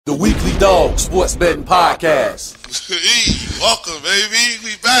The Weekly Dog Sports Betting Podcast. Welcome, baby.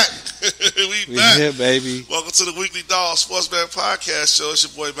 We back. we back. Here, baby. Welcome to the Weekly Dog Sports Betting Podcast show. It's your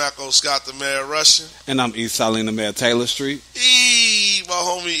boy, Macko Scott, the Mayor Russian. And I'm E. Saline, the Mayor Taylor Street. My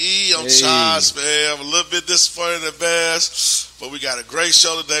homie E. I'm Charles, man. I'm a little bit disappointed in the Bears, but we got a great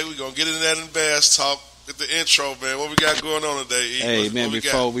show today. We're going to get into that in Bears talk. With the intro, man. What we got going on today, E? Hey, man,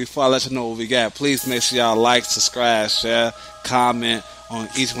 before I let you know what we got, please make sure y'all like, subscribe, share, comment on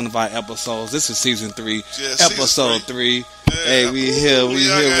each one of our episodes. This is season 3, episode 3. Yeah. Hey, we here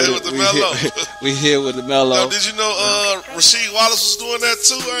with the mellow. Now, did you know Rasheed Wallace was doing that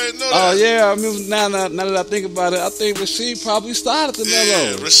too? I didn't know that. Oh yeah, I mean, now that I think about it, I think Rasheed probably started the mellow.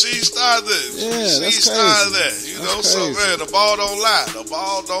 Yeah, Rasheed started it. Yeah, Rasheed that's started crazy. that. You know, so man, the ball don't lie. The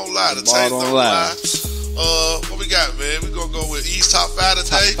ball don't lie. The tape don't lie. What we got, man? We're gonna go with East Top 5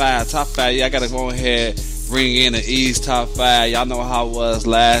 today. Top 5. Yeah, I gotta go ahead. Bring in the East Top 5. Y'all know how it was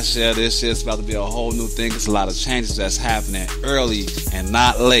last year. This year's about to be a whole new thing. It's a lot of changes that's happening early and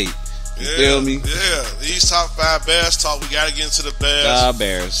not late. You feel me? Yeah. The East Top 5 Bears talk. We got to get into the Bears.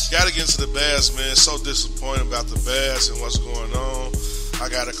 Bears. Got to get into the Bears, man. So disappointed about the Bears and what's going on. I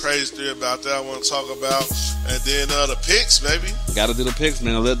got a crazy theory about that I want to talk about. And then the picks, baby. Got to do the picks,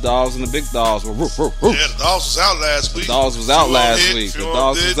 man. The little dogs and the big dogs. Yeah, the dogs was out last week. The dogs was out last week. The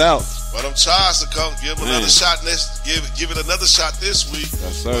dogs was out. But I'm Charles to come give him another shot give it another shot this week.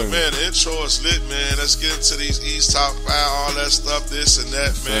 Yes, sir. But man, the intro is lit, man. Let's get into these East Top 5, all that stuff, this and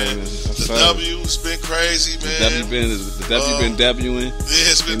that, man. The W's been crazy, man. The W been W'ing.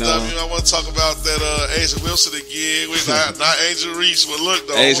 Yeah, it's been W. I want to talk about that Asia Wilson again. Not Angel Reese, but look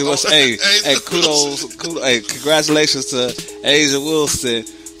though. Asia Wilson. Hey, kudos. Hey, congratulations to Asia Wilson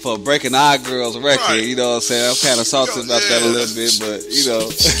for breaking our girls' record, right. You know what I'm saying? I'm kind of salty about that a little bit, but, you know.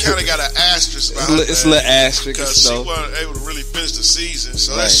 She kind of got an asterisk behind It's a little asterisk. Because she wasn't able to really finish the season.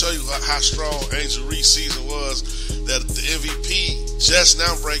 So that show you how strong Angel Reese's season was, that the MVP just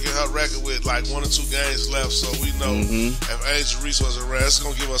now breaking her record with like 1 or 2 games left. So we know if Angel Reese was around, it's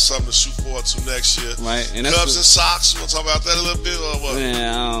going to give us something to shoot forward to next year. Right. And Cubs and Sox, you want to talk about that a little bit or what? Man,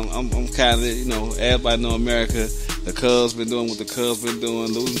 I'm kind of, you know, everybody know America. The Cubs been doing what the Cubs been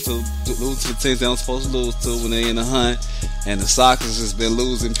doing, losing to the teams they don't supposed to lose to when they in the hunt, and the Sox has just been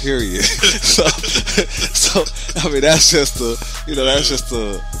losing. Period. so I mean that's just the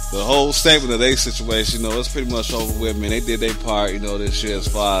whole statement of their situation. You know, it's pretty much over with. Man, they did their part. You know, this year as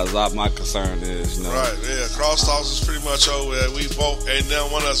far as my concern is. You know, right? Yeah, crosstalks is pretty much over. We both ain't now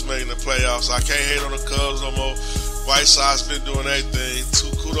one of us making the playoffs. I can't hate on the Cubs no more. White Sox been doing everything.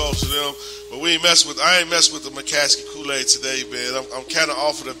 Kudos to them. But I ain't messing with the McCaskey Kool-Aid today, man. I'm kind of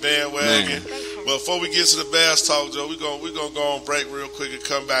off of the bandwagon. But before we get to the Bears talk, Joe, we're gonna go on break real quick and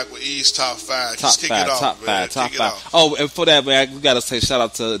come back with East Top 5. Just kick it off, man. Top 5. Oh, and for that, man, we gotta say shout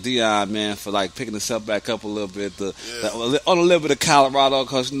out to Dion, man, for like picking us back up a little bit. On a little bit of Colorado,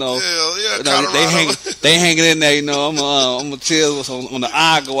 cause you know, Colorado. they hanging in there. You know, I'm gonna chill on the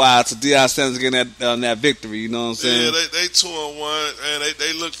eye go out to Deion Sanders getting that victory. You know what I'm saying? Yeah, they 2-1, and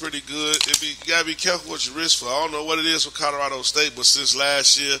they look pretty good. You gotta be careful what you risk for. I don't know what it is with Colorado State, but since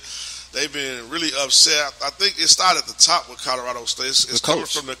last year, they've been really upset. I think it started at the top with Colorado State. It's coming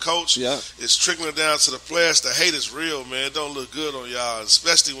from the coach. Yeah. It's trickling down to the players. The hate is real, man. It don't look good on y'all,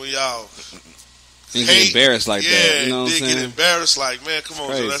 especially when y'all get embarrassed like that. You know what I'm saying? Get embarrassed like, man, come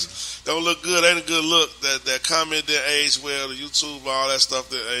on. So that's don't look good. Ain't a good look. That comment didn't age well. The YouTube, all that stuff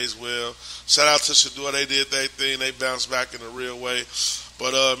didn't age well. Shout out to Shadua. They did their thing. They bounced back in a real way.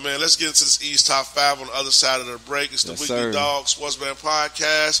 But, man, let's get into this East Top 5 on the other side of the break. It's the Weekly Dog Sports Betting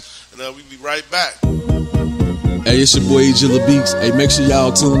Podcast, and we'll be right back. Hey, it's your boy Jilla Beats. Hey, make sure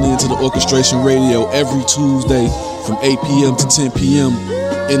y'all tune in to the Orchestration Radio every Tuesday from 8 p.m. to 10 p.m.,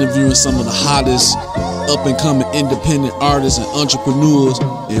 interviewing some of the hottest up-and-coming independent artists and entrepreneurs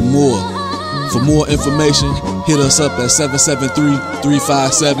and more. For more information, hit us up at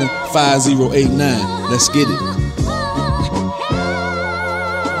 773-357-5089. Let's get it.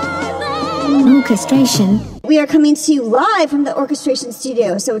 Orchestration. We are coming to you live from the Orchestration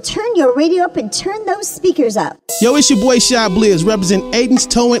Studio, so turn your radio up and turn those speakers up. Yo, it's your boy Shy Blizz, representing Aiden's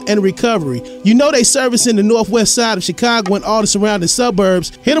Towing and Recovery. You know they service in the northwest side of Chicago and all the surrounding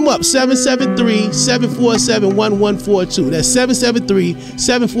suburbs. Hit them up, 773-747-1142. That's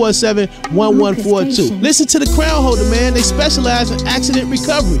 773-747-1142. Listen to the Crown Holder, man. They specialize in accident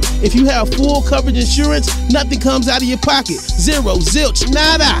recovery. If you have full coverage insurance, nothing comes out of your pocket. Zero, zilch,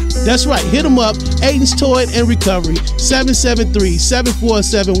 nada. That's right, hit them up, Aiden's Towing and Recovery,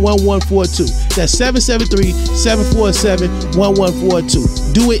 773-747-1142. That's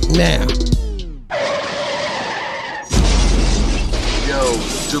 773-747-1142. Do it now. Yo,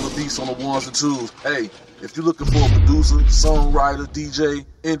 Jilla Beats on the ones and twos. Hey, if you're looking for a producer, songwriter, DJ,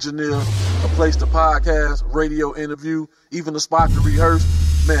 engineer, a place to podcast, radio interview, even a spot to rehearse,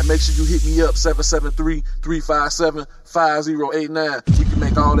 man, make sure you hit me up, 773-357-5089. We can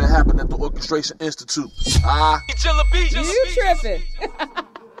make all that happen at the Orchestration Institute. You tripping.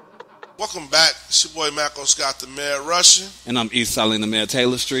 Welcome back. It's your boy Mako Scott, the Mayor Russian. And I'm East Selling the Mayor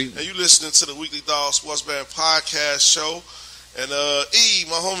Taylor Street. And you listening to the Weekly Dog Sports Band podcast show. And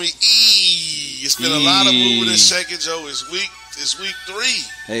my homie E. It's been a lot of moving and shaking, Joe. It's week 3.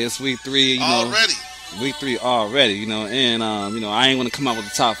 Hey, it's week 3. Already. Week 3 already, and I ain't want to come out with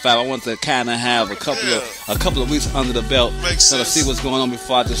the top 5. I want to kind of have a couple of weeks under the belt to see what's going on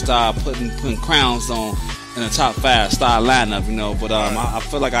before I just start putting crowns on in the top 5 style lineup, But I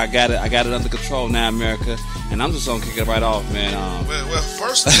feel like I got it under control now, America, and I'm just gonna kick it right off, man. Well,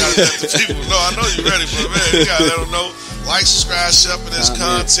 first you gotta let the people know. I know you're ready, but man, you gotta let them know. Like, subscribe, share for this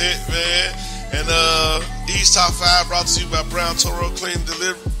content, man. And East Top 5 brought to you by Brown Toro Clean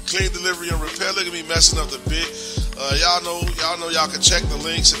Delivery and Repair. Look at me messing up the bit. Y'all know y'all can check the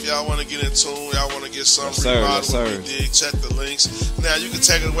links if y'all want to get in tune. Y'all want to get something remodeled with me, dig. Check the links. Now you can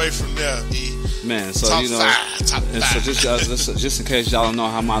take it away from there, E. Man, so top 5. So just in case y'all don't know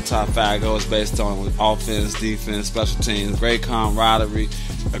how my top 5 goes, based on offense, defense, special teams, great camaraderie,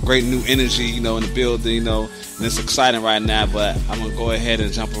 a great new energy, in the building, and it's exciting right now. But I'm gonna go ahead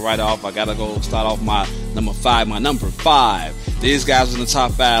and jump right off. I gotta go start off my number 5. My number 5. These guys was in the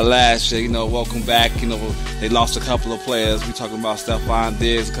top 5 last year. Welcome back. They lost a couple of players. We talking about Stephon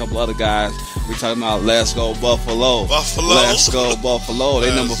Diggs, a couple other guys. We talking about Let's Go Buffalo. Let's Go Buffalo. They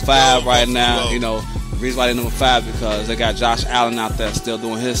number 5 right now. The reason why they number 5 because they got Josh Allen out there still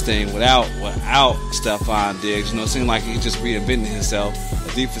doing his thing without Stephon Diggs. It seems like he's just reinventing himself.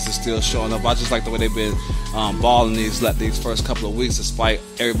 The defense is still showing up. I just like the way they've been balling these first couple of weeks, despite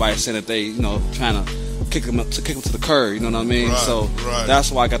everybody saying that they trying to kick them to the curb. You know what I mean? Right. That's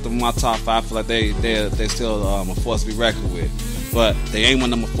why I got them in my top 5. I feel like they still a force to be reckoned with. But they ain't my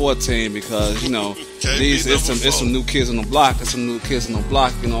number 14 because it's some new kids on the block.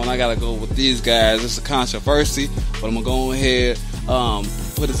 And I gotta go with these guys. It's a controversy, but I'm gonna go ahead,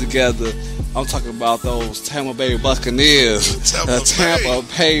 put it together. I'm talking about those Tampa Bay Buccaneers. Tampa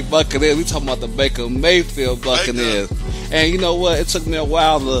Bay Buccaneers. We talking about the Baker Mayfield Buccaneers. And you know what? It took me a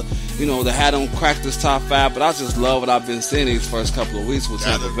while to have them crack this top 5, but I just love what I've been seeing these first couple of weeks with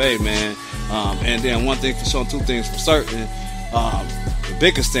Tampa Bay, man. And then one thing for sure, 2 things for certain. The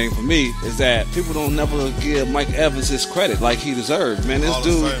biggest thing for me is that people don't never give Mike Evans his credit like he deserves, man.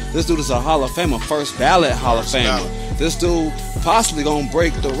 This dude is a Hall of Famer, first ballot Hall of Famer. This dude possibly gonna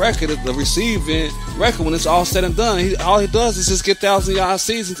break the record, the receiving record when it's all said and done. All he does is just get 1,000-yard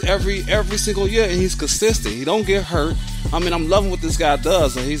seasons every single year, and he's consistent. He don't get hurt. I'm loving what this guy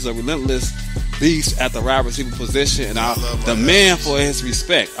does. He's a relentless beast at the wide receiver position, and I demand for his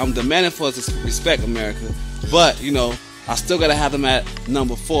respect. I'm demanding for his respect, America. But I still gotta have them at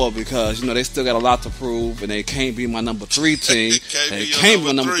number 4 because they still got a lot to prove, and they can't be my number 3 team. They can't be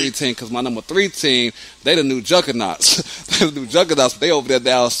my number 3 team because my number 3 team, they the new juggernauts. They over there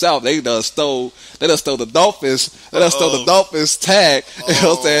down south. They done stole the Dolphins. They done stole the Dolphins tag. You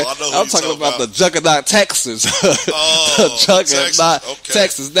know what I'm saying? I'm talking about the Juggernaut Texans. The Juggernaut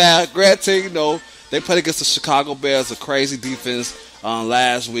Texans. Now, granted, they played against the Chicago Bears, a crazy defense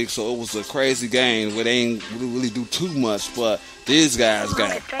last week, so it was a crazy game where they ain't really do too much, but these guys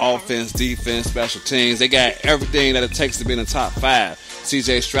got offense, defense, special teams. They got everything that it takes to be in the top 5.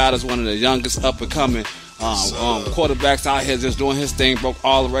 CJ Stroud is one of the youngest up-and-coming quarterbacks out here just doing his thing, broke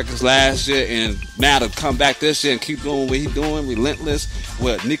all the records last year, and now to come back this year and keep doing what he's doing, relentless,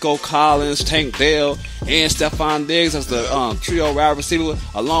 with Nico Collins, Tank Dell, and Stephon Diggs as the trio wide receiver,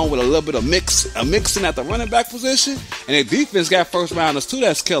 along with a little bit of mixing at the running back position, and their defense got first rounders too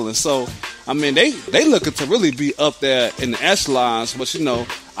that's killing. So they looking to really be up there in the echelons, but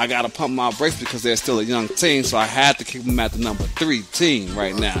I gotta pump my brakes because they're still a young team, so I had to keep them at the number 3 team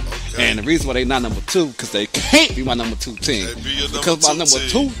right now. And the reason why they not number 2 because they can't be my number 2 team. Because my number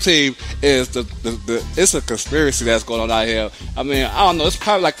 2 team is it's a conspiracy that's going on out here. I don't know. It's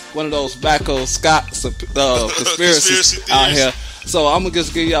probably like one of those Backo Scott conspiracies out here. So I'm gonna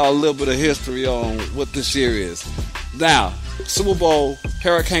just give y'all a little bit of history on what this year is. Now, Super Bowl,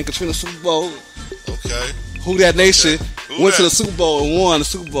 Hurricane Katrina Super Bowl. Okay. Who That Nation went to the Super Bowl and won the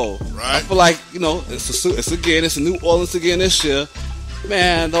Super Bowl. Right. I feel like, it's a New Orleans again this year.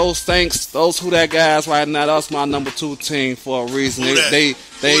 Man, those Who That guys right now, that's my number 2 team for a reason. They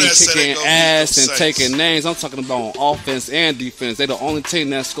kicking ass and taking names. I'm talking about on offense and defense. They the only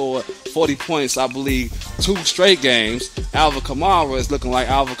team that scored 40 points, I believe, 2 straight games. Alvin Kamara is looking like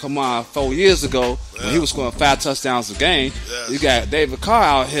Alvin Kamara 4 years ago when he was scoring 5 touchdowns a game. You got David Carr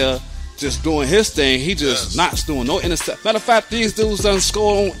out here just doing his thing. He just not doing no intercept. Matter of fact, these dudes done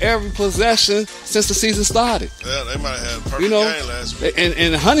scored on every possession since the season started. Yeah, they might have had a perfect game last week.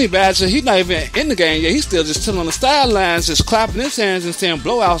 And Honey Badger, he's not even in the game yet. He's still just chilling on the sidelines, just clapping his hands and saying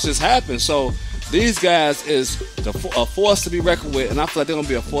blowouts just happen. So these guys is a force to be reckoned with, and I feel like they're going to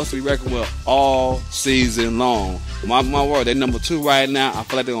be a force to be reckoned with all season long. My word, they're number 2 right now. I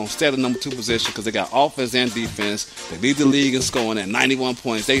feel like they're going to stay at the number 2 position because they got offense and defense. They lead the league in scoring at 91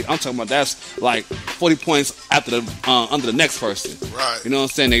 points. I'm talking about that's like 40 points after under the next person. Right. You know what I'm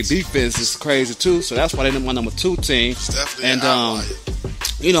saying? Their defense is crazy too, so that's why they're my number 2 team. It's definitely and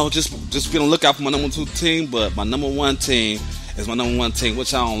just be on the lookout for my number 2 team, but my number 1 team is my number 1 team,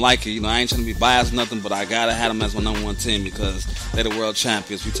 which I don't like it. I ain't trying to be biased or nothing, but I gotta have them as my number 1 team because they're the world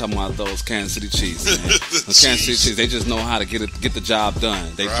champions. We talking about those Kansas City Chiefs, man. The Kansas City Chiefs, they just know how to get the job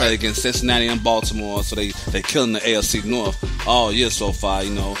done. They play against Cincinnati and Baltimore, so they killing the AFC North all year so far.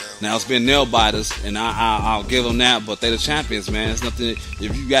 Now it's been nail biters, and I'll give them that, but they're the champions, man. It's nothing.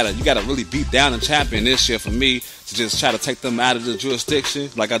 If you gotta really beat down the champion this year for me to just try to take them out of the jurisdiction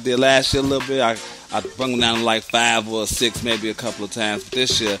like I did last year a little bit. I bring them down to like 5 or 6 maybe a couple of times. But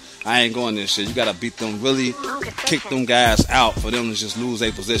this year, I ain't going this year. You got to beat them, really kick them guys out for them to just lose a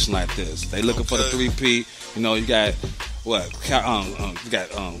position like this. They looking for the 3-peat. You got you got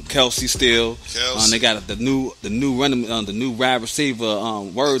Kelsey still. They got the new running the new wide receiver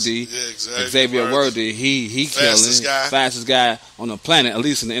Worthy. Yeah, Xavier Worthy. He fastest killing. Fastest guy on the planet, at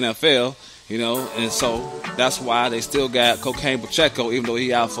least in the NFL. And so that's why they still got Cocaine Pacheco, even though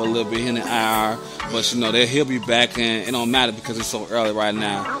he out for a little bit in the IR. But he'll be back, and it don't matter because it's so early right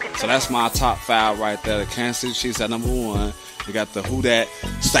now. So that's my top 5 right there. The Kansas City Chiefs at number 1. You got the Who Dat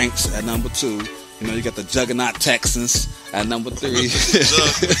Saints at number 2. You got the Juggernaut Texans at number 3.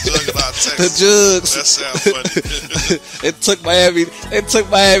 Juggernaut Texans. The Jugs. That sounds funny. It took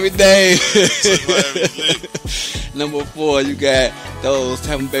Miami Dade. Number 4, you got those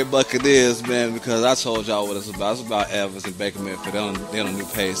Tampa Bay Buccaneers, man, because I told y'all what it's about. It's about Evans and Baker Mayfield. They don't do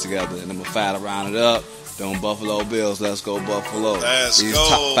pace together. And number 5 to round it up, them Buffalo Bills. Let's go Buffalo. Let's East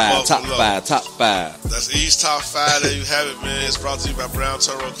go top 5. That's East top 5. There you have it, man. It's brought to you by Brown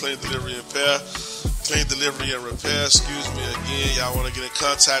Toro Clean Delivery and Repair. Clean Delivery and Repair. Excuse me again. Y'all want to get in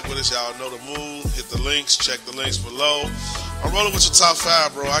contact with us? Y'all know the move. Hit the links. Check the links below. I'm rolling with your top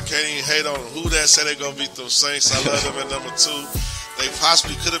 5, bro. I can't even hate on them. Who that said they gonna beat them Saints? I love them at number 2. They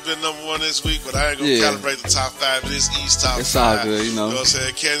possibly could have been number 1 this week, but I ain't gonna calibrate the top 5. It is East top 5. It's all good, You know what I'm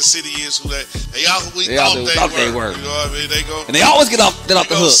saying? Kansas City is who they all who we they thought they were. You know what I mean? And they always get off the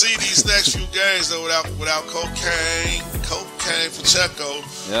hook. See these next few games though without Cocaine Pacheco.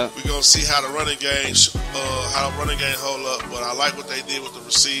 Yeah. We're gonna see how the running game hold up. But I like what they did with the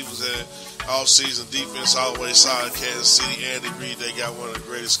receivers and off-season defense. Always solid. Kansas City, Andy Reid, they got one of the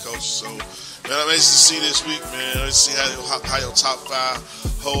greatest coaches. So, man, I'm anxious to see this week, man. Let's see how your top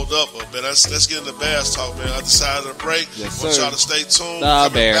 5 hold up. But man, let's get into Bears talk, man. Other side of the break. Yes, I want y'all to stay tuned.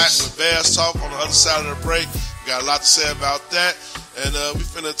 Bears. Back with Bears talk on the other side of the break. We got a lot to say about that. And we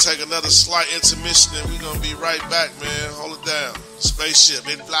finna take another slight intermission, and we're gonna be right back, man. Hold it down. Spaceship,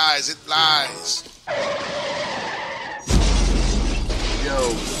 it flies.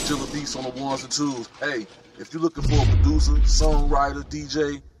 Yo, Jilla Beats on the ones and twos. Hey, if you're looking for a producer, songwriter,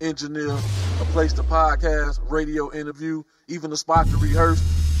 DJ, engineer, a place to podcast, radio interview, even a spot to rehearse,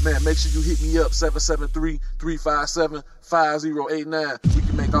 man, make sure you hit me up, 773-357-5089. We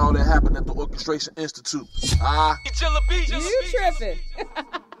can make all that happen at the Orchestration Institute. You tripping.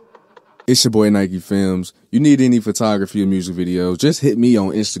 It's your boy Nike Films. You need any photography or music videos, just hit me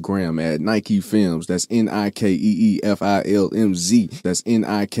on Instagram at Nike Films. That's NIKEEFILMZ. That's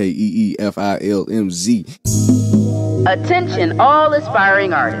NIKEEFILMZ. Attention all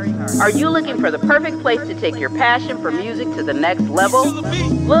aspiring artists. Are you looking for the perfect place to take your passion for music to the next level?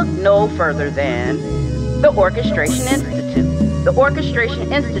 Look no further than the Orchestration Institute. The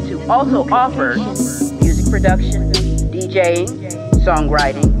Orchestration Institute also offers music production, DJing,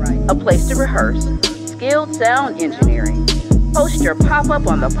 songwriting, a place to rehearse, skilled sound engineering. Host your pop-up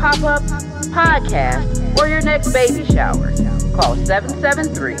on the pop-up, podcast, or your next baby shower. Call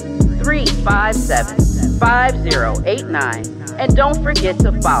 773-357-5089. And don't forget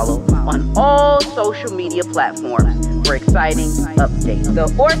to follow on all social media platforms for exciting updates. The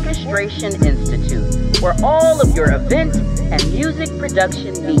Orchestration Institute, where all of your event and music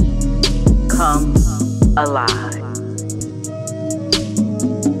production needs come alive.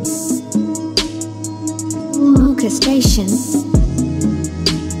 Orchestration.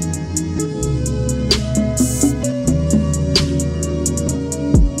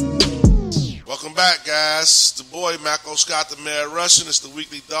 back, guys. The boy, Mako Scott, the Mad Russian. It's the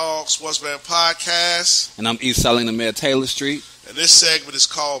Weekly Dog Sportsman Podcast. And I'm East Selling the Mad Taylor Street. And this segment is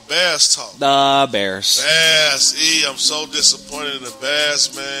called Bears Talk. The Bears. I'm so disappointed in the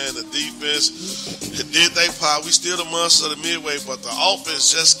Bears, man. The defense, did they pop? We still the monster of the midway, but the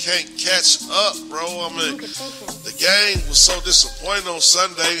offense just can't catch up, bro. I mean, the game was so disappointing on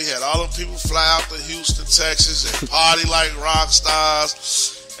Sunday. We had all them people fly out to Houston, Texas, and party like rock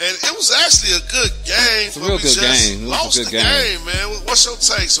stars. And it was actually a good game. It's a real good game. It was a good game, man. What's your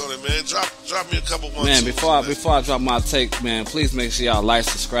takes on it, man? Drop me a couple ones. Man, before I drop my take, man, please make sure y'all like,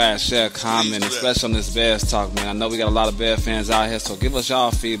 subscribe, share, comment, especially on this Bears Talk, man. I know we got a lot of Bear fans out here, so give us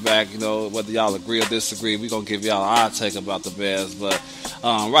y'all feedback, you know, whether y'all agree or disagree. We're going to give y'all our take about the Bears. But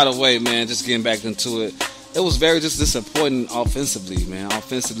right away, man, just getting back into it, it was very just disappointing offensively, man.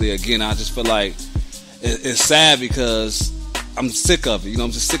 Offensively, again, I just feel like it's sad because I'm sick of it. You know,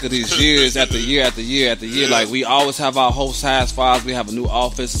 I'm just sick of these years after year after year after year. Like, we always have our hopes high as far as we have a new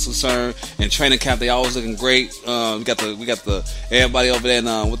offense is concerned. And training camp, they always looking great. We got the everybody over there in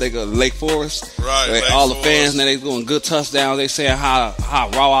what they go, Lake Forest. Right. All the fans, and they doing good touchdowns. They saying how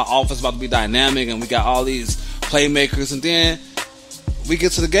raw our offense about to be dynamic, and we got all these playmakers. And then we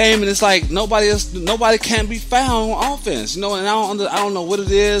get to the game, and it's like nobody can be found on offense. You know, and I don't know what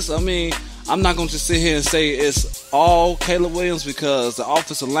it is. I mean, I'm not going to just sit here and say it's all Caleb Williams because the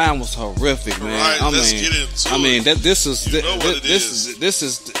offensive line was horrific, man. Right, let's get into it. This is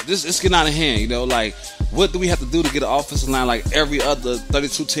getting out of hand. You know, like, what do we have to do to get an offensive line like every other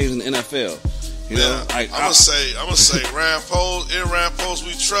 32 teams in the NFL? You know, like, I'm gonna say Ryan Poles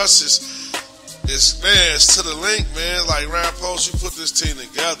we trust is to the link, man. Like, Ryan Poles, you put this team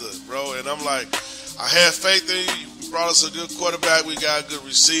together, bro, and I'm like, I have faith in you. Brought us a good quarterback, we got a good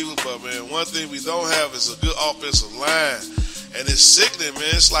receiver, but man, one thing we don't have is a good offensive line, and it's sickening,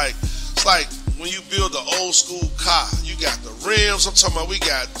 man. It's like when you build the old school car, you got the rims. I'm talking about we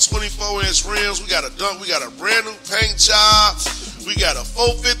got 24-inch rims, we got a brand new paint job, we got a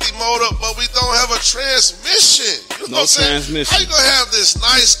 450 motor, but we don't have a transmission. You know what I'm saying? How you gonna have this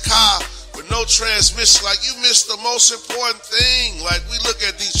nice car with no transmission? Like, you missed the most important thing. Like, we look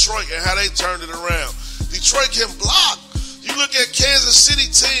at Detroit and how they turned it around. Detroit can block. You look at Kansas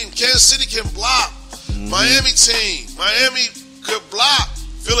City team. Kansas City can block. Mm-hmm. Miami team. Miami could block.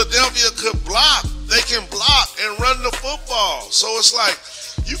 Philadelphia could block. They can block and run the football. So it's like,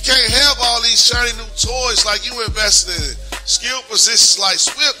 you can't have all these shiny new toys like you invested in. Skill positions like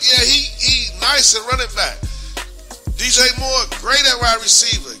Swift. Yeah, he nice at running back. DJ Moore, great at wide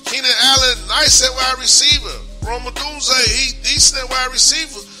receiver. Keenan Allen, nice at wide receiver. Rome Odunze, he decent at wide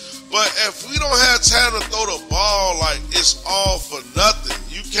receiver. But if we don't have time to throw the ball, like, it's all for nothing.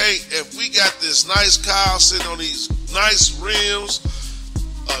 You can't, if we got this nice car sitting on these nice rims,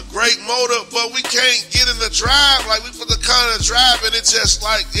 a great motor, but we can't get in the drive. Like, we put the car in the drive and it just,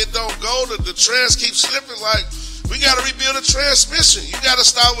 like, it don't go. The trans keeps slipping. Like, we got to rebuild a transmission. You got to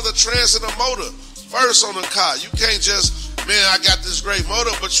start with a trans and a motor first on the car. You can't just, man, I got this great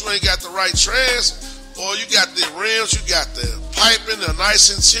motor, but you ain't got the right trans. Or you got the rims, you got the piping, the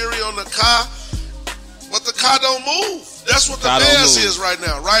nice interior on the car, but the car don't move. That's what the Bears is right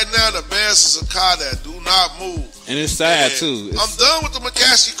now. Right now, the Bears is a car that do not move. And it's sad, too. I'm done with the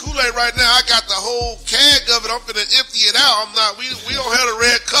McCaskey Kool-Aid right now. I got the whole keg of it. I'm going to empty it out. We don't have the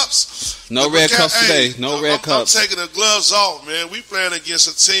red cups. No red cups today. No red cups. I'm taking the gloves off, man. We playing against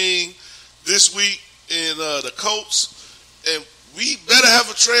a team this week in the Colts, and we better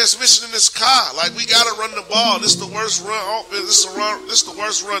have a transmission in this car. Like, we got to run the ball. This is the worst run offense. This is the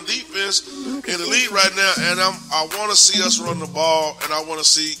worst run defense in the league right now. And I want to see us run the ball, and I want to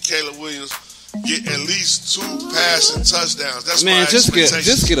see Caleb Williams get at least 2 passing touchdowns. That's my expectation.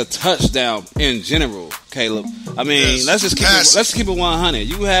 Just get a touchdown in general, Caleb. I mean, let's keep it 100.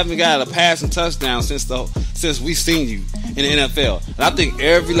 You haven't got a passing touchdown since we seen you in the NFL. And I think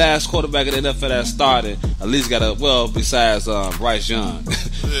every last quarterback in the NFL that started at least got besides Bryce Young.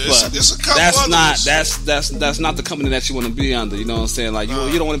 But it's a couple that's not the company that you want to be under. You know what I'm saying? Like, you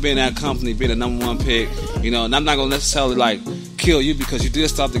don't want to be in that company, being the number 1 pick. You know, and I'm not gonna necessarily like kill you because you did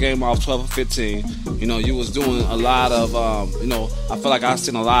start the game off 12 or 15. You know, you was doing a lot of I feel like I've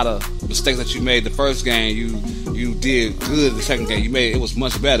seen a lot of mistakes that you made the first game. You did good the second game. It was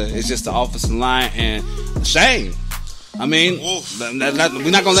much better. It's just the offensive line and shame. I mean, we're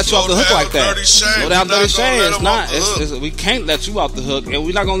not gonna let you off the hook like that. Slow down, dirty shame. It's not. We can't let you off the hook, and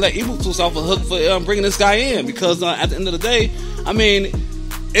we're not gonna let Evilfus off the hook for bringing this guy in because at the end of the day, I mean,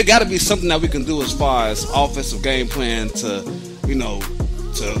 it got to be something that we can do as far as offensive game plan to,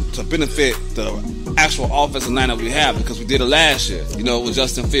 to benefit the actual offensive line that we have, because we did it last year. You know, with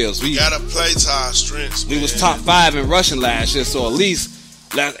Justin Fields. We gotta play to our strengths. We was top 5 in rushing last year, so at least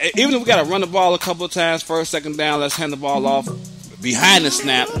even if we gotta run the ball a couple of times, first, second down, let's hand the ball off behind the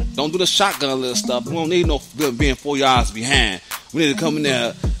snap. Don't do the shotgun little stuff. We don't need no being 4 yards behind. We need to come in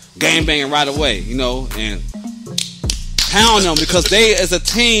there game banging right away, you know, and pound them, because they is a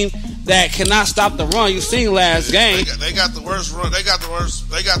team that cannot stop the run. You seen last game. They got the worst run. They got the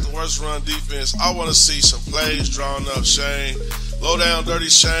worst run defense. I want to see some plays drawn up. Shane, low down, dirty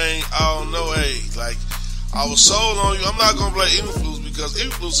Shane. I don't know. Hey, like I was sold on you. I'm not gonna blame Eberflus, because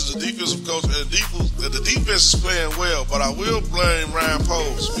Eberflus is a defensive coach, and the defense is playing well. But I will blame Ryan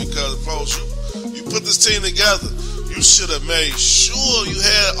Poles, because Poles, you put this team together. You should have made sure you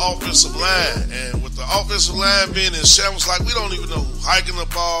had offensive line. And with the offensive line being in shambles, like we don't even know who hiking the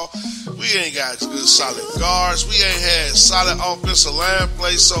ball. We ain't got good solid guards. We ain't had solid offensive line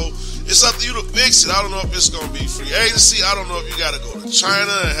play. So it's up to you to fix it. I don't know if it's going to be free agency. I don't know if you got to go to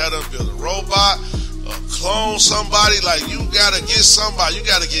China and have them build a robot or clone somebody. Like, you got to get somebody. You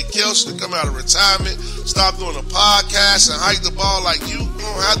got to get Kelsey to come out of retirement, stop doing a podcast and hike the ball. Like, you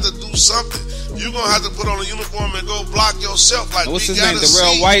going to have to do something. You're going to have to put on a uniform and go block yourself. Like, what's his name?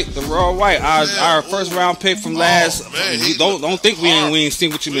 Darrell White. Our first round pick from last. Don't think we ain't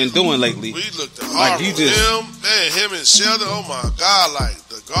seen what you've been doing lately. We looked at horrible. Like, him and Sheldon, oh my God, like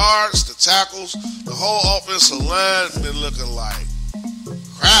the guards, the tackles, the whole offensive line been looking like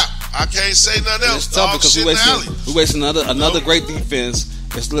crap. I can't say nothing else. It's tough because we wasting another great defense.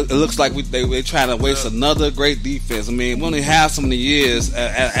 It looks like they're trying to waste another great defense. I mean, we only have so many years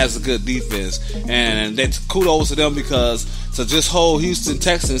as a good defense, and that's kudos to them, because to just hold Houston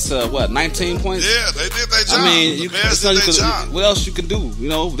Texans to 19 points. Yeah, they did their job. I mean, what else you can do? You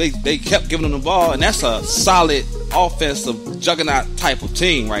know, they kept giving them the ball, and that's a solid offensive juggernaut type of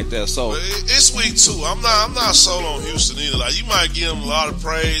team right there. So it's week 2. I'm not sold on Houston either. Like, you might give them a lot of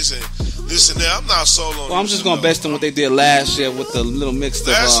praise and this and that. I'm not sold on. Well, I'm just gonna best on what they did last year with the little mix.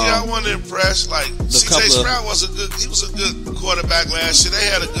 Last year I wasn't impressed. Like, C.J. Stroud was a good quarterback last year. They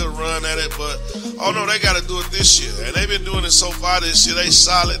had a good run at it, but no, they got to do it this year. And they've been doing it so far this year. They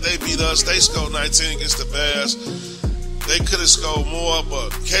solid. They beat us. They scored 19 against the Bears. They could have scored more,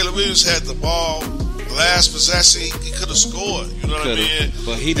 but Caleb Williams had the ball. Last possession, he could have scored. You know what I mean?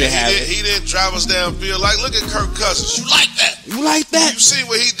 But he didn't drive us downfield. Like, look at Kirk Cousins. You like that? You see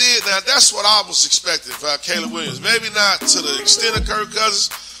what he did? Now, that's what I was expecting for Caleb Williams. Maybe not to the extent of Kirk Cousins,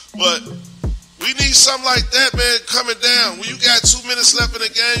 but we need something like that, man, coming down. When you got 2 minutes left in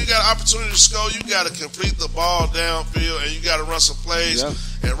the game, you got an opportunity to score. You got to complete the ball downfield, and you got to run some plays.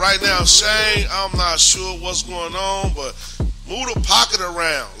 Yeah. And right now, Shane, I'm not sure what's going on, but move the pocket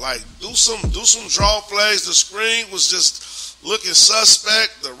around. Like, do some draw plays. The screen was just looking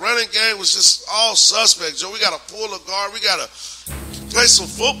suspect. The running game was just all suspect. Joe, we got to pull a guard. We got to play some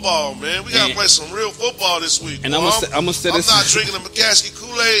football, man. We got to play some real football this week. And I'm not drinking the McCaskey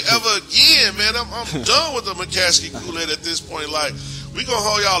Kool-Aid ever again, man. I'm done with the McCaskey Kool-Aid at this point. Like, we gonna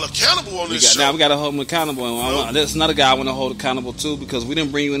hold y'all accountable on this show. Now we gotta hold them accountable. And there's another guy I want to hold accountable too, because we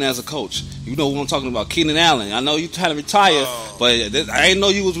didn't bring you in as a coach. You know who I'm talking about, Keenan Allen. I know you trying to retire, but I didn't know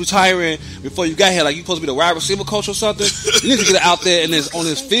you was retiring before you got here. Like, you supposed to be the wide receiver coach or something. You need to get out there on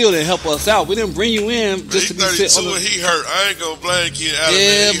this field and help us out. We didn't bring you in just to be sitting on the... He hurt. I ain't gonna blame Keenan Allen.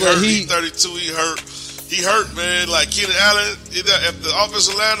 Yeah, man. He 32. He hurt. He hurt, man. Like, Keenan Allen, if the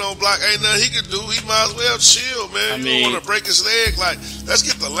offensive line don't block, ain't nothing he can do. He might as well chill, man. You don't want to break his leg. Like, let's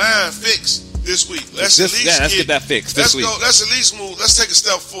get the line fixed this week. Let's get that fixed this week. Let's at least move. Let's take a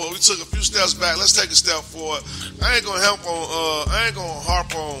step forward. We took a few steps back. Let's take a step forward. I ain't gonna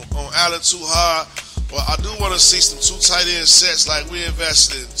harp on Allen too hard. But I do want to see some 2 tight end sets. Like, we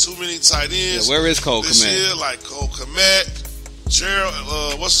invested in too many tight ends. Yeah, where is Kool this year? Like Kool Kmet.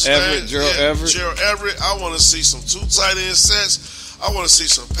 Gerald, what's his name? Gerald Everett. I want to see some 2 tight end sets. I want to see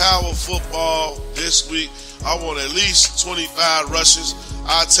some power football this week. I want at least 25 rushes.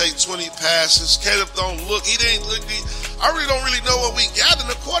 I'll take 20 passes. Caleb don't look. He didn't look. I really don't know what we got in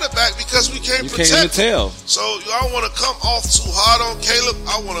the quarterback, because we can't protect him. Tell. So I don't want to come off too hard on Caleb.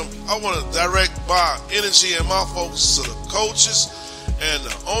 I want to direct my energy and my focus to the coaches and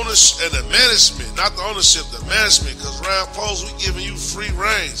the owners and the management, not the ownership, the management, because Ryan Poles, we giving you free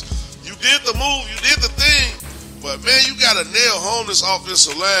reins. You did the move, you did the thing, but man, you got to nail home this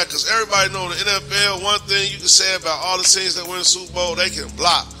offensive line, because everybody know in the NFL, one thing you can say about all the teams that win the Super Bowl, they can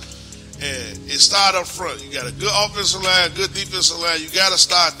block. And it started up front. You got a good offensive line, good defensive line. You got to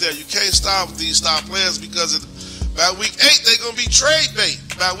start there. You can't start with these star players, because by week 8, they're going to be trade bait.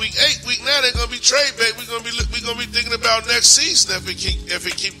 by week 8, week 9, they're gonna be trade bait. We're gonna be thinking about next season if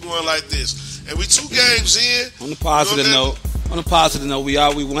it keep going like this. And we 2 games in. On the positive note, we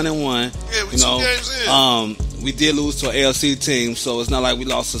 1-1. Yeah, we 2 games in. We did lose to an ALC team, so it's not like we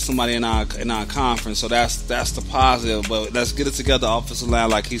lost to somebody in our conference. So that's the positive. But let's get it together, offensive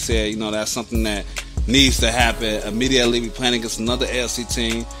line. Like he said, that's something that needs to happen immediately. We playing against another ALC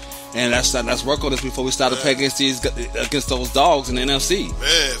team, and let's work on this before we start to play against those dogs in the NFC.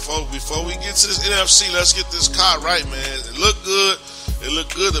 Man, before we get to this NFC, let's get this card right, man. It looked good.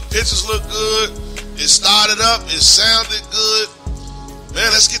 The pitches look good. It started up. It sounded good. Man,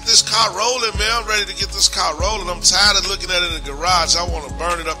 let's get this car rolling, man. I'm ready to get this car rolling. I'm tired of looking at it in the garage. I want to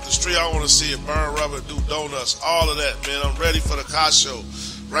burn it up the street. I want to see it burn rubber, do donuts, all of that, man. I'm ready for the car show.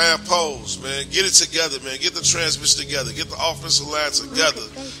 Ram pose, man. Get it together, man. Get the transmission together. Get the offensive line together.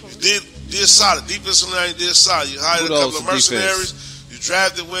 You did solid. Defensive line, you did solid. You hired a couple of mercenaries. You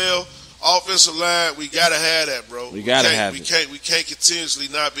drafted well. Offensive line, we gotta have that, bro. We can't continuously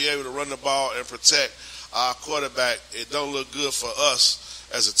not be able to run the ball and protect our quarterback. It don't look good for us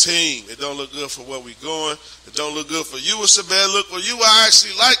as a team. It don't look good for where we going. It don't look good for you. It's a bad look for you. I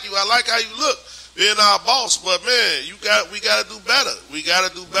actually like you. I like how you look, being our boss. But man, we gotta do better. We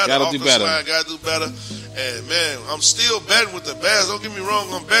gotta do better. Offensive line gotta do better. And man, I'm still betting with the Bears. Don't get me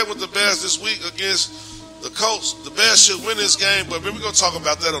wrong. I'm betting with the Bears this week against the Colts. The Bears should win this game, but we're going to talk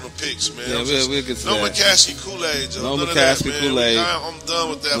about that on the picks, man. Yeah, we'll get to no that. McCaskey Kool-Aid. No McCaskey Kool-Aid. I'm done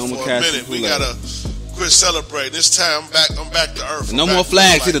with that for a minute. We got to quit celebrating. This time, I'm back to earth. No more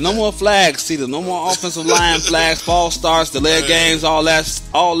flags either. No more flags either. No more offensive line flags, false starts, delayed games, all that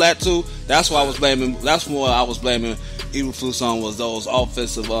too. That's what I was blaming. That's what I was blaming Eberflus on, was those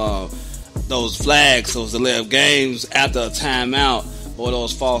offensive, those flags, those delayed games after a timeout. Or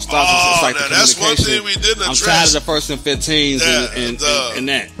those false starts. It's like that's one thing we didn't address. I'm tired of the first and 15s and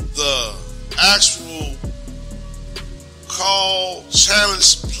that. The actual call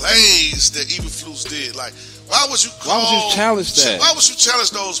challenge plays that Eberflus did. Like, why would you challenge that? Why would you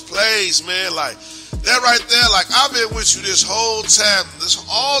challenge those plays, man? Like, that right there, like, I've been with you this whole time.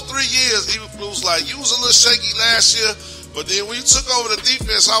 All 3 years, Eberflus, like, you was a little shaky last year, but then when you took over the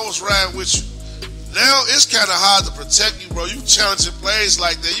defense, I was riding with you. Now it's kind of hard to protect you, bro. You challenging plays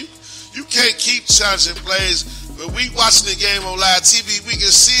like that. You can't keep challenging plays. But we watching the game on live TV, we can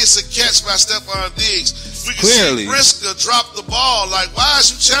see it's a catch by Stephon Diggs. We can see Brisker drop the ball. Like, why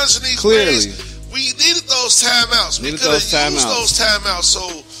is you challenging these plays? We needed those timeouts. We could have used those timeouts. So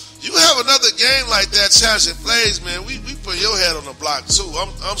you have another game like that challenging plays, man. We put your head on the block too.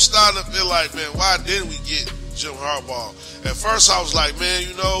 I'm starting to feel like, man, why didn't we get Jim Harbaugh? At first I was like, man,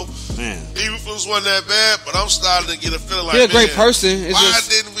 Eberflus wasn't that bad, but I'm starting to get a feeling like, he's a great person. Why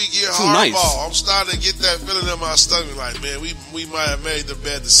didn't we get Harbaugh? Nice. I'm starting to get that feeling in my stomach, like, man, we might have made the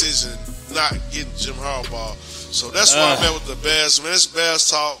bad decision not getting Jim Harbaugh. So that's why I'm at with the Bears, man. It's Bears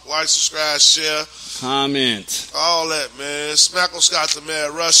Talk. Like, subscribe, share, comment, all that, man. Smackle Scott the Mad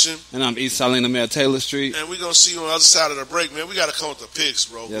Russian, and I'm East Salina Mayor Taylor Street. And we're gonna see you on the other side of the break, man. We gotta come with the picks,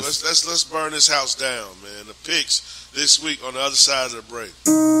 bro. Yes. Let's burn this house down, man. The picks this week on the other side of the break.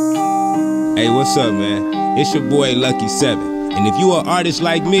 Hey, what's up, man? It's your boy Lucky 7. And if you are an artist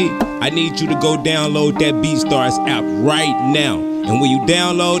like me, I need you to go download that BeatStars app right now. And when you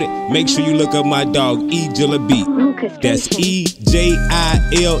download it, make sure you look up my dog Ejilla Beat. That's EJILLABEATS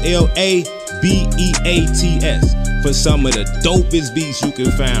for some of the dopest beats you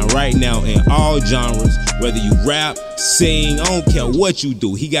can find right now in all genres. Whether you rap, sing, I don't care what you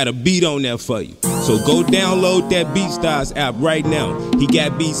do. He got a beat on there for you. So go download that BeatStars app right now. He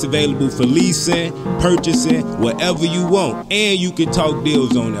got beats available for leasing, purchasing, whatever you want. And you can talk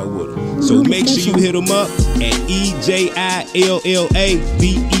deals on that with him. So make sure you hit him up at EJILLABEATS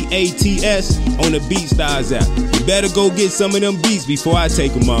on the BeatStars app. You better go get some of them beats before I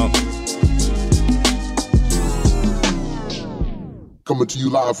take them off. Coming to you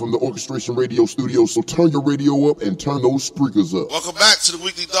live from the Orchestration Radio studio, so turn your radio up and turn those speakers up. Welcome back to the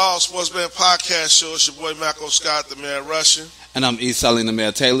Weekly Dog Sports Bet Podcast Show. It's your boy Mako Scott, the Man Russian. And I'm East Salina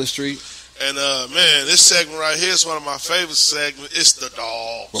Mayor Taylor Street. And man, this segment right here is one of my favorite segments. It's the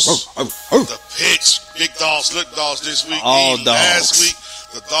dogs. The picks, big dogs, little dogs this week. All dogs. Last week,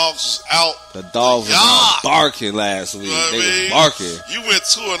 the dogs was out. The dogs was out barking last week. They was barking. You went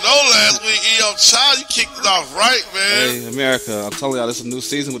 2-0 last week. Child, you kicked it off right, man. Hey, America, I'm telling y'all, this is a new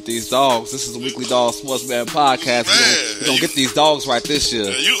season with these dogs. This is the Weekly Dog Sports Bet Podcast. We're going to get these dogs right this year.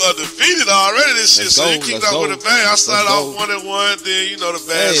 You undefeated already this year, so you kicked off with a bang. I started off 1-1, then, the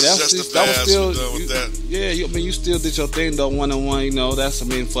Bears is just the Bears. We're done with that. Yeah, you still did your thing, though, 1-1. That's,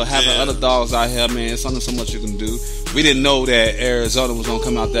 for having other dogs out here, man, it's only so much you can do. we didn't know that Arizona was gonna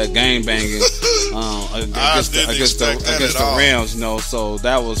come out that game banging against the Rams. You know, so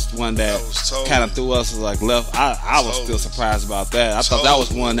that was one that kind of threw us like left. I was still surprised about that. I thought that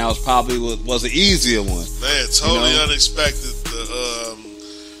was one that was probably was an easier one. Man, totally unexpected. The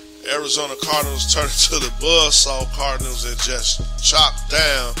Arizona Cardinals turned to the Buzzsaw Cardinals and just chopped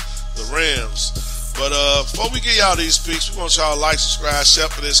down the Rams. But before we get y'all these picks, we want y'all to like, subscribe, share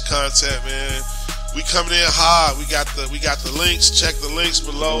for this content, man. We coming in hard. We got the links. Check the links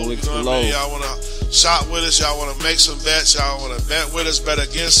below. You know what I mean? Y'all want to shop with us. Y'all want to make some bets. Y'all want to bet with us, bet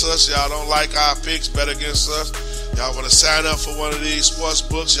against us. Y'all don't like our picks, bet against us. Y'all want to sign up for one of these sports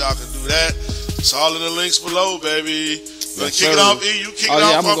books, y'all can do that. It's all in the links below, baby. Kick it off, E. You kick it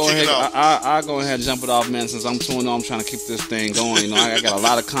off. I'm kicking off. I'll go ahead and jump it off, man. Since I'm 2-0, I'm trying to keep this thing going. You know, I got a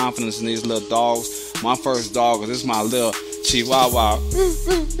lot of confidence in these little dogs. My first dog is my little Chihuahua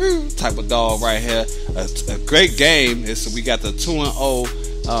type of dog right here. A great game. We got the 2-0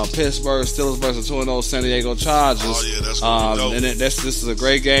 Pittsburgh Steelers versus 2-0 San Diego Chargers. Oh yeah, that's gonna be dope. And this is a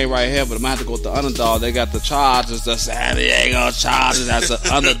great game right here. But I'm gonna have to go with the underdog. They got the Chargers, the San Diego Chargers as an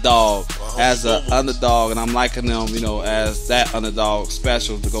underdog. And I'm liking them, you know, as that underdog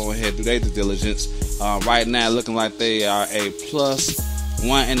special to go ahead and do their due diligence. Right now, looking like they are a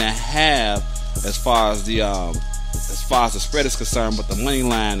 +1.5 as far as the spread is concerned, but the money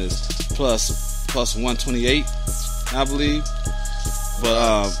line is plus 128, I believe.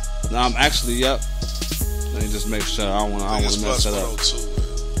 But I'm actually, yep. Let me just make sure. I don't want to mess that up.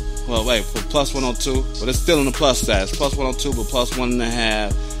 Well, wait, for plus 102, but it's still in the plus side. It's plus 102, but plus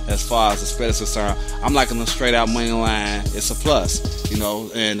 1.5 as far as the spread is concerned. I'm liking the straight out money line. It's a plus, you know,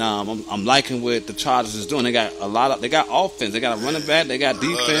 and I'm liking what the Chargers is doing. They got they got offense. They got a running back. They got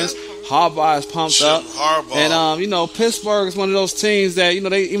defense. Harbaugh is pumped up. And you know, Pittsburgh is one of those teams that, you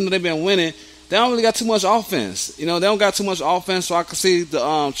know, even though they've been winning, they don't really got too much offense. You know, they don't got too much offense, so I can see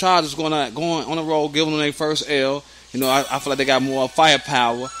the Chargers going on the road, giving them their first L. You know, I feel like they got more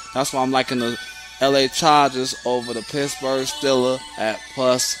firepower. That's why I'm liking the LA Chargers over the Pittsburgh Steelers at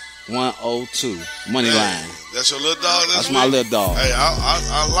plus 102 money line. That's your little dog. That's my little dog. Hey,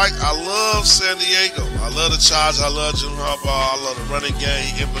 I love San Diego. I love the Chargers. I love Jim Harbaugh. I love the running game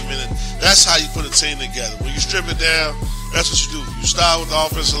he implemented. That's how you put a team together. When you strip it down, that's what you do. You start with the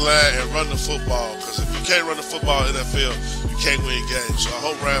offensive line and run the football. Because if you can't run the football in the NFL, you can't win games. So I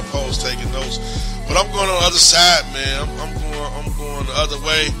hope Rand Paul's taking those. But I'm going on the other side, man. I'm going the other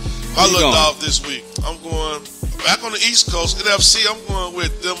way. My little dog this week. I'm going back on the East Coast, NFC. I'm going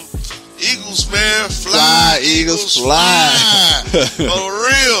with them Eagles, man. Fly, Eagles, fly. For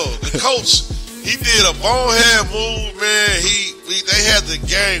real. The coach, he did a bonehead move, man. They had the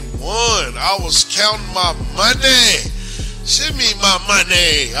game won. I was counting my money. Send me my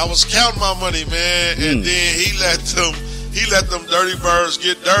money. I was counting my money, man. And then he let them dirty birds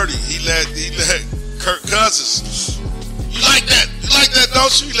get dirty. He let Kirk Cousins. You like that? You like that,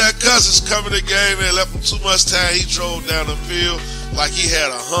 don't you? He let Cousins come in the game and left him too much time. He drove down the field like he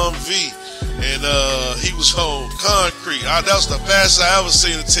had a Humvee. And he was on concrete. That was the fastest I ever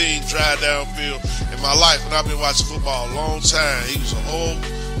seen a team drive downfield in my life. And I've been watching football a long time. He was an old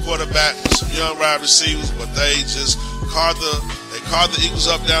quarterback with some young wide receivers, but they just carved the Eagles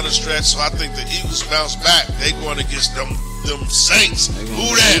up down the stretch. So I think the Eagles bounce back. They going against them Saints.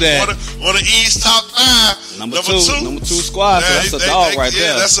 Who that? On the East top 5. Number two squad. So that's a dog right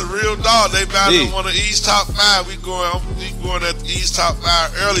there. Yeah, that's a real dog. They bound them on the East top 5. We going at the East top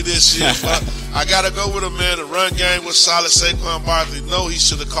 5 early this year. But I gotta go with him, man. The run game was solid. Saquon Barkley, no, he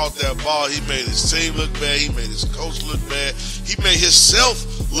should have caught that ball. He made his team look bad. He made his coach look bad. He made himself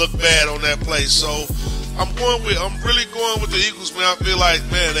look bad on that play. So I'm really going with the Eagles, man. I feel like,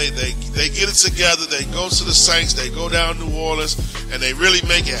 man, they get it together. They go to the Saints. They go down to New Orleans, and they really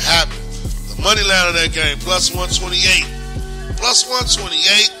make it happen. The money line of that game, plus 128. Plus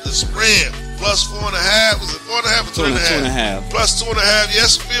 128, the spread. Plus 4.5. Was it 4.5 or 3.5? 2.5. Plus 2.5.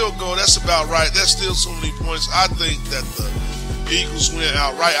 Yes, field goal. That's about right. That's still so many points. I think that the Eagles win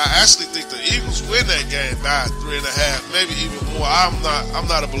outright. I actually think the Eagles win that game by 3.5, maybe even more. I'm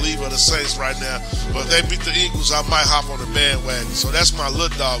not a believer of the Saints right now, but if they beat the Eagles, I might hop on the bandwagon. So that's my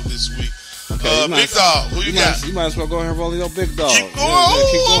little dog this week. Okay, big dog, who you got? You might as well go ahead and roll your big dog. Keep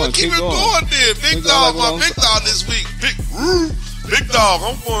going. Keep it going then. Big dog, my big dog this week. Big dog,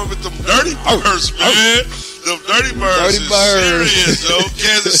 I'm going with them dirty birds, man. Them dirty birds is serious, yo.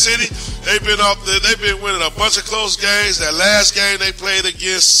 Kansas City, they've been winning a bunch of close games. That last game they played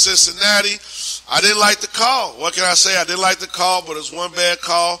against Cincinnati, I didn't like the call. What can I say? I didn't like the call, but it's one bad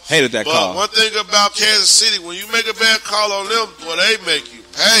call. Hated that call. But one thing about Kansas City, when you make a bad call on them, boy, they make you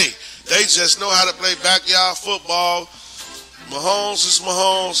pay. They just know how to play backyard football. Mahomes is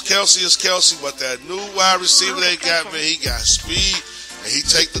Mahomes, Kelsey is Kelsey, but that new wide receiver they got, man, he got speed, and he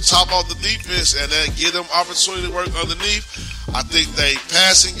take the top off the defense and then give them opportunity to work underneath. I think they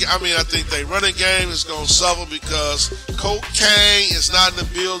running game is going to suffer because Cocaine is not in the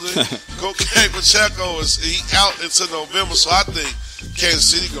building. Cocaine Pacheco he out until November, so I think Kansas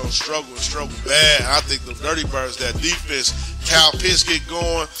City going to struggle bad. I think the Dirty Birds, that defense, Kyle Pitts get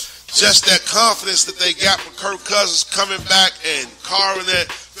going. Just that confidence that they got with Kirk Cousins coming back and carving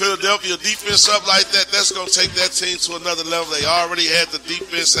that Philadelphia defense up like that, that's going to take that team to another level. They already had the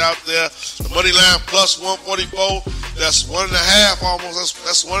defense out there. The money line plus 144, that's 1.5 almost.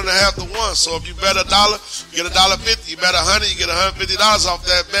 That's 1.5 to 1. So if you bet $1, you get $1.50. You bet $100, you get $150 off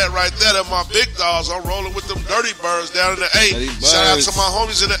that bet right there. They're my big dogs. I'm rolling with them Dirty Birds down in the A. Shout out to my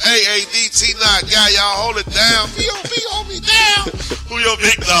homies in the AADT9. Guy, y'all hold it down. B.O.B. hold me down. Who your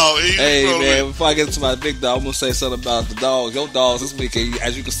big dog? Hey, man, before I get into my big dog, I'm going to say something about the dogs. Your dogs this weekend,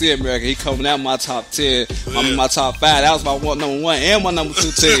 as you can see, America, he coming out my top 10. I'm in my top 5. That was my number 1 and my number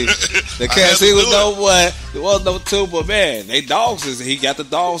 2 team. The Kansas City was number 1. It was number 2, but man, they dogs. He got the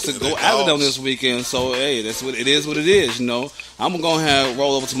dogs to go after them this weekend. So, hey, that's what it is, you know. I'm going to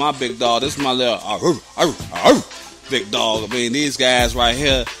roll over to my big dog. This is my little big dog. I mean, these guys right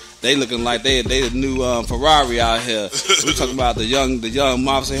here, they looking like they the new Ferrari out here. We talking about the young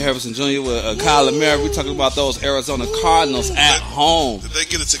Marvin Harrison Jr. with Kyler Murray. We talking about those Arizona Cardinals at home. Did they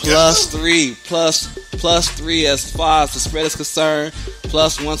get it together? Plus 3 as far as the spread is concerned.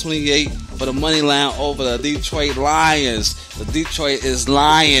 Plus 128 for the money line over the Detroit Lions. The Detroit is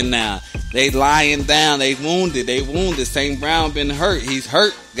lying now. They lying down. They wounded. St. Brown been hurt. He's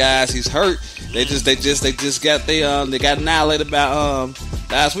hurt, guys. He's hurt. They got annihilated by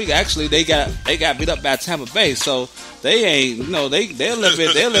last week. Actually, they got beat up by Tampa Bay. So they ain't, they're a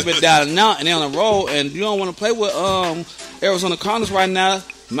little bit down and out, and they're on the road. And you don't want to play with Arizona Cardinals right now.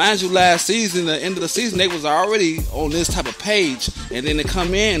 Mind you, last season, the end of the season, they was already on this type of page, and then they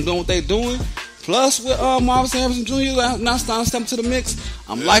come in and doing what they doing. Plus, with Marvin Harrison Jr. now starting to step to the mix,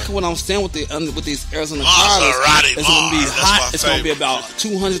 I'm liking what I'm saying with these Arizona Cardinals. It's going to be hot. It's going to be about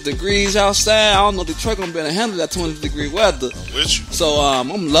 200 degrees outside. I don't know, Detroit going to be able to handle that 200-degree weather. So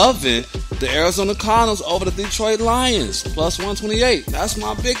I'm loving the Arizona Cardinals over the Detroit Lions. Plus 128. That's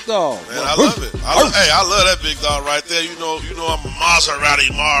my big dog. Man, I love it. I love that big dog right there. You know I'm a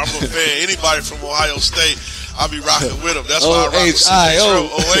Maserati Mar. I'm a fan. Anybody from Ohio State, I'll be rocking with them. That's why I rock with CJ.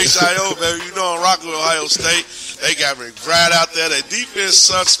 OHIO, baby. You know I'm rocking with Ohio State. They got McBride out there. They defense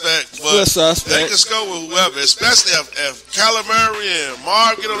suspect, but they can go with whoever. Especially if Kyler Murray and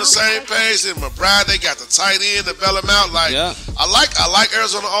Marv get on the same page, and McBride, they got the tight end to bail him out. I like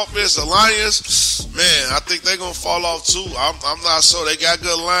Arizona offense. The Lions, man, I think they're gonna fall off too. I'm not so. They got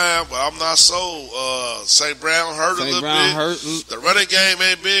good line, but I'm not so. St. Brown hurt a little bit. The running game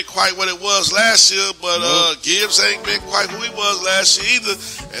ain't been quite what it was last year, but Gibbs ain't been quite who he was last year either.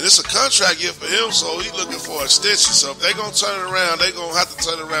 And it's a contract year for him, so he's looking for extension. So if they're going to turn it around, they're going to have to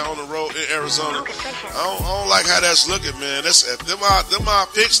turn it around on the road in Arizona. I don't like how that's looking, man. Them our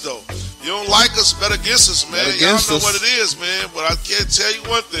picks, though. You don't like us, bet against us, man. Y'all know what it is, man. But I can't tell you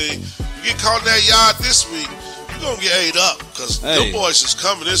one thing. You get caught in that yard this week, you're going to get ate up because them boys is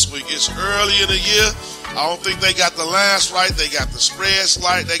coming this week. It's early in the year. I don't think they got the lines right. They got the spreads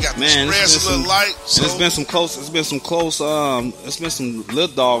light. They got the spreads a little light. So. It's been some close. It's been some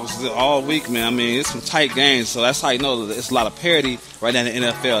little dogs all week, man. I mean, it's some tight games. So that's how you know that it's a lot of parity right now in the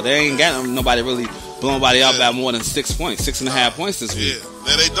NFL. They ain't got nobody really blowing nobody out by more than 6 points, 6.5 points this week. Yeah.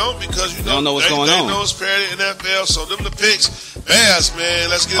 Now they don't because they don't know what's going on. They know it's parity in the NFL. So them the picks. Bears, man.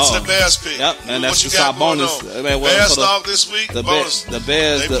 Let's get into the Bears pick. Yep, and that's just our bonus. Bears off this week. The Bears. They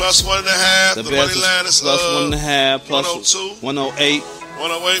plus 1.5. The money line is plus 1.5. Plus 102. 108.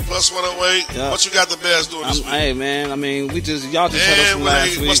 108 plus 108. Yep. What you got the Bears doing this week? Hey, man. I mean, y'all just heard us from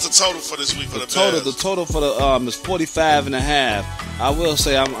last week. What's the total for this week for the Bears? The total for the is 45.5. I will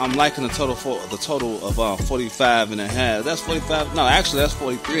say I'm liking the total of 45.5. That's 45. No, actually that's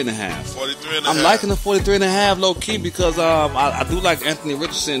 43.5. 43.5. I'm liking the 43.5 low key because I do like Anthony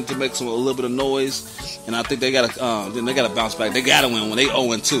Richardson to make a little bit of noise, and I think they got to bounce back. They got to win when they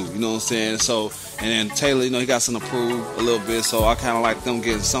 0-2. You know what I'm saying? So. And then Taylor, he got something to prove a little bit, so I kind of like them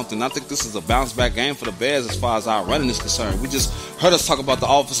getting something. I think this is a bounce-back game for the Bears as far as our running is concerned. We just heard us talk about the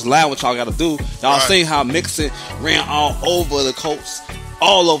offensive line, what y'all got to do. Y'all seen how Mixon ran all over the Colts.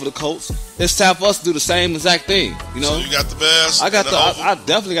 It's time for us to do the same exact thing, So you got the Bears? I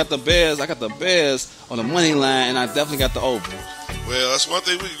definitely got the Bears. I got the Bears on the money line, and I definitely got the over. Well, that's one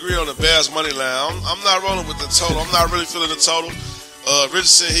thing we agree on the Bears money line. I'm not rolling with the total. I'm not really feeling the total.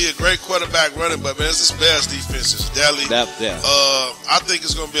 Richardson, he a great quarterback running, but man, it's this Bears defense is deadly. I think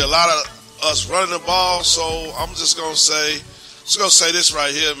it's gonna be a lot of us running the ball. So I'm just gonna say this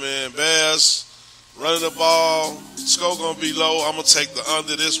right here, man. Bears running the ball. Score gonna be low. I'm gonna take the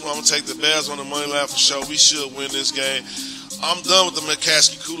under this one. I'm gonna take the Bears on the money line for sure. We should win this game. I'm done with the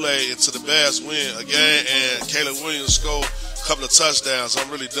McCaskey Kool-Aid until the Bears win again and Caleb Williams score a couple of touchdowns. I'm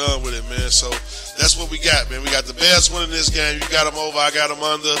really done with it, man. So that's what we got, man. We got the Bears winning this game. You got them over. I got them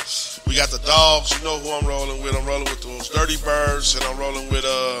under. We got the Dogs. You know who I'm rolling with. I'm rolling with those Dirty Birds, and I'm rolling with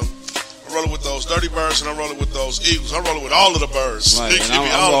those Dirty Birds, and I'm rolling with those Eagles. I'm rolling with all of the birds. Right,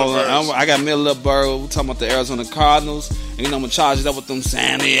 I got middle of the bird. We're talking about the Arizona Cardinals. And, you know, I'm going to charge it up with them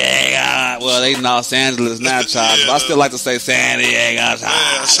San Diego. Well, they Los Angeles now charged, but I still like to say San Diego.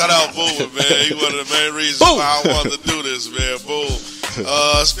 Yeah, shout out Boo, man. He's one of the main reasons why I wanted to do this, man. Boo.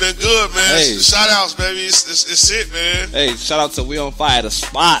 It's been good, man. Hey. Shout outs, baby. It's it, man. Hey, shout out to We On Fire, the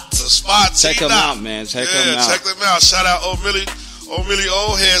Spot. The Spot. Check them out, man. Check them out. Check them out. Shout out O'Milly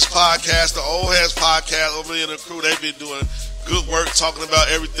Old Heads Podcast, the Old Heads Podcast. O'Milly and the crew, they've been doing good work talking about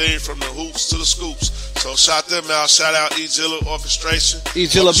everything from the hoops to the scoops. So shout them out. Shout out E-Jilla Orchestration.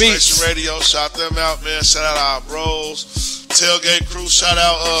 E-Jilla Beats Radio. Shout them out, man. Shout out our bros. Tailgate crew. Shout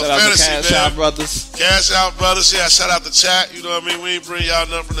out Fantasy, Cash man. Out Brothers. Cash Out Brothers. Yeah, shout out the chat. You know what I mean? We ain't bring y'all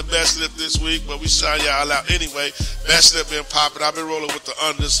nothing from the best slip this week, but we shout y'all out anyway. Best slip been popping. I've been rolling with the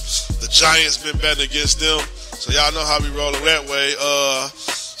unders. The Giants been betting against them. So y'all know how we rolling that way.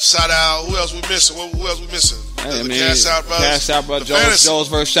 Shout out. Who else we missing? Who else we missing? Hey, the Cash Out Brothers. Cash Out Brothers. Joe's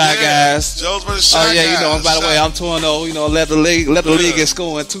versus Shy Guys. Joe's versus Shy Guys. Oh, yeah, you know, by the way, I'm 2-0. You know, let the league get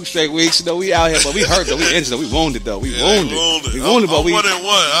scoring 2 straight weeks. You know, we out here, but we hurt, though. We injured, though. We wounded, though. We wounded. I'm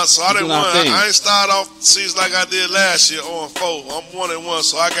 1-1. So I didn't win. I ain't started off the season like I did last year, 0-4. I'm 1-1,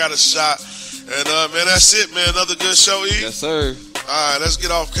 so I got a shot. And, man, that's it, man. Another good show, E. Yes, sir. All right, let's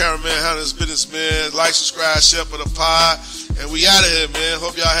get off camera, man. Handle this business, man. Like, subscribe, share for the pod. And we out of here, man.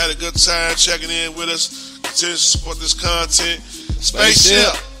 Hope y'all had a good time checking in with us. Continue to support this content.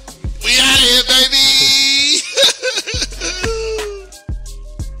 Spaceship. We out of here, baby.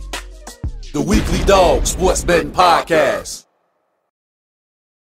 The Weekly Dog Sports Betting Podcast.